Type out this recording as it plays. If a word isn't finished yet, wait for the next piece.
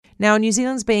Now, New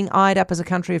Zealand's being eyed up as a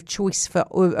country of choice for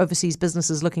overseas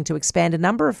businesses looking to expand. A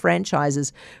number of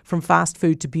franchises from fast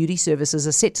food to beauty services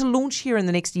are set to launch here in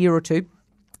the next year or two.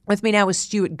 With me now is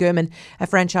Stuart Gurman, a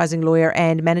franchising lawyer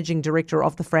and managing director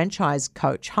of the Franchise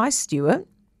Coach. Hi, Stuart.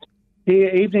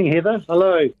 Yeah, evening, Heather.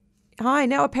 Hello. Hi.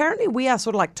 Now, apparently we are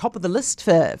sort of like top of the list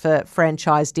for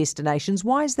franchise destinations.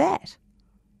 Why is that?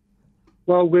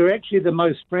 Well, we're actually the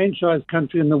most franchised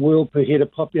country in the world per head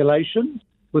of population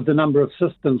with the number of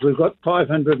systems. We've got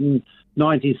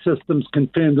 590 systems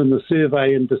confirmed in the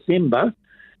survey in December.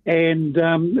 And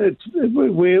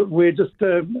we're just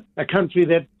a country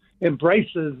that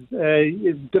embraces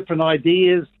different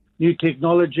ideas, new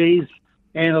technologies,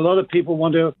 and a lot of people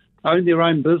want to own their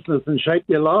own business and shape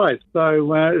their lives.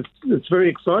 So it's very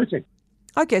exciting.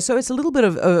 Okay, so it's a little bit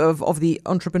of the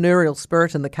entrepreneurial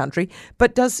spirit in the country,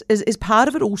 but is part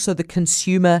of it also the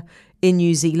consumer in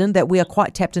New Zealand, that we are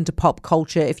quite tapped into pop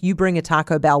culture? If you bring a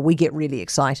Taco Bell, we get really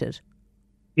excited.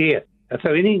 Yeah,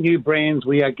 so any new brands,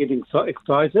 we are getting so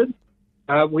excited.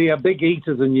 We are big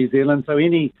eaters in New Zealand, so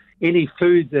any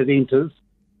food that enters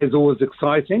is always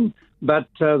exciting. But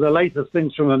the latest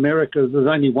things from America is there's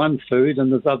only one food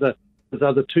and there's other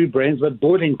two brands. But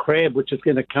boiling crab, which is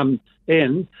going to come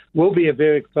in, will be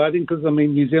very exciting because,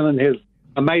 New Zealand has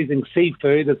amazing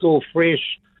seafood. It's all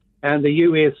fresh. And the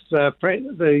US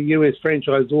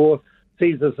franchisor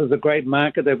sees this as a great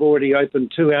market. They've already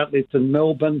opened 2 outlets in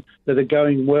Melbourne that are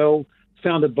going well,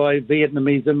 founded by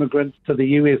Vietnamese immigrants to the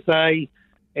USA.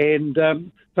 And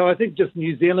so I think just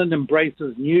New Zealand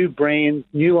embraces new brands,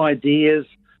 new ideas.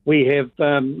 We have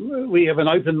an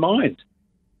open mind.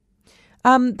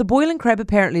 The boiling crab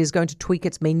apparently is going to tweak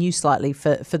its menu slightly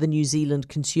for the New Zealand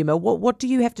consumer. What do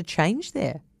you have to change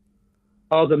there?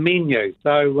 Oh, the menu.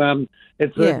 So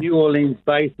it's a New Orleans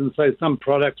base, and so some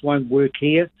products won't work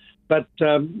here. But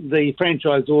the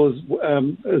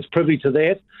franchisor is privy to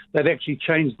that. They've actually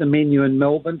changed the menu in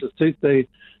Melbourne to suit the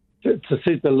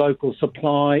local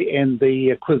supply and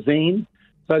the cuisine.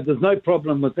 So there's no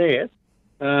problem with that.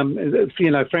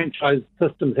 Franchise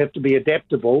systems have to be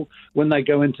adaptable when they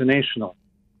go international.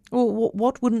 Well,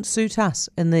 what wouldn't suit us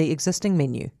in the existing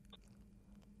menu?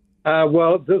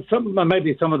 There's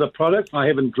maybe some of the products. I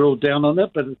haven't drilled down on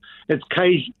it, but it's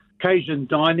Cajun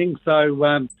dining.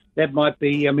 So that might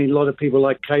be, a lot of people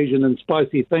like Cajun and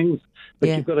spicy things, but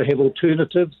you've got to have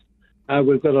alternatives.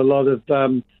 We've got a lot of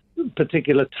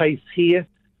particular tastes here.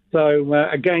 So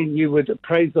again, you would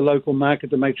appraise the local market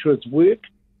to make sure it's works.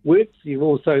 You've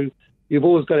always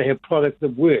got to have products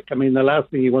that work. The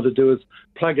last thing you want to do is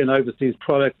plug in overseas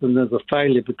products and there's a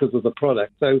failure because of the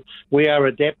product. So we are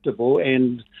adaptable,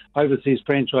 and overseas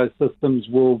franchise systems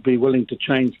will be willing to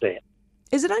change that.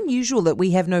 Is it unusual that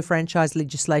we have no franchise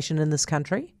legislation in this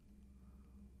country?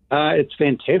 It's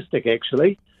fantastic,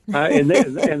 actually. And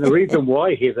the reason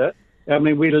why, Heather,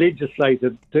 we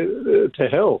legislated to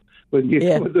hell.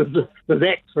 There's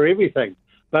acts for everything.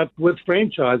 But with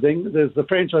franchising, there's the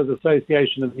Franchise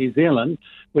Association of New Zealand,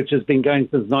 which has been going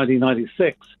since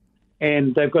 1996,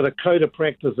 and they've got a code of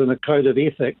practice and a code of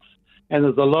ethics, and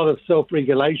there's a lot of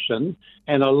self-regulation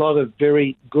and a lot of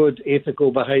very good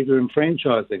ethical behaviour in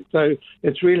franchising. So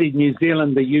it's really New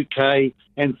Zealand, the UK,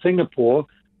 and Singapore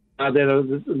that are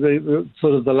the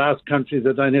sort of the last countries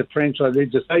that don't have franchise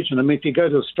legislation. If you go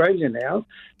to Australia now,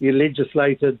 you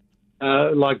legislated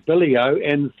like Billy-O,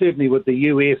 and certainly with the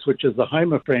US, which is the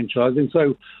home of franchising.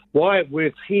 So why it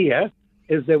works here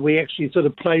is that we actually sort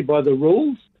of play by the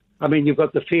rules. You've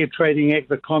got the Fair Trading Act,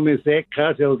 the Commerce Act,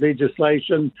 cartel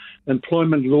legislation,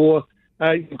 employment law.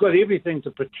 You've got everything to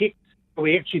protect.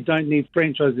 We actually don't need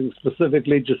franchising-specific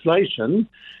legislation,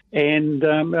 and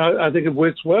I think it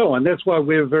works well. And that's why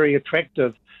we're very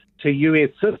attractive to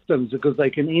US systems, because they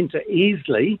can enter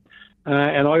easily.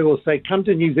 And I always say, come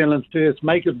to New Zealand first,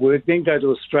 make it work, then go to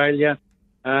Australia.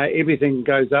 Everything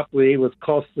goes up there with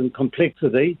cost and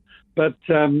complexity. But,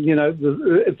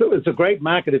 it's a great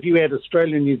market. If you add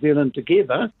Australia and New Zealand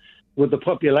together with the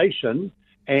population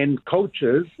and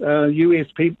cultures, US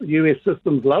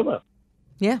systems love it.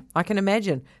 Yeah, I can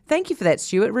imagine. Thank you for that,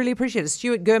 Stuart. Really appreciate it.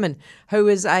 Stuart Gurman, who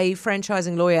is a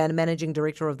franchising lawyer and managing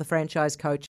director of the Franchise Coach.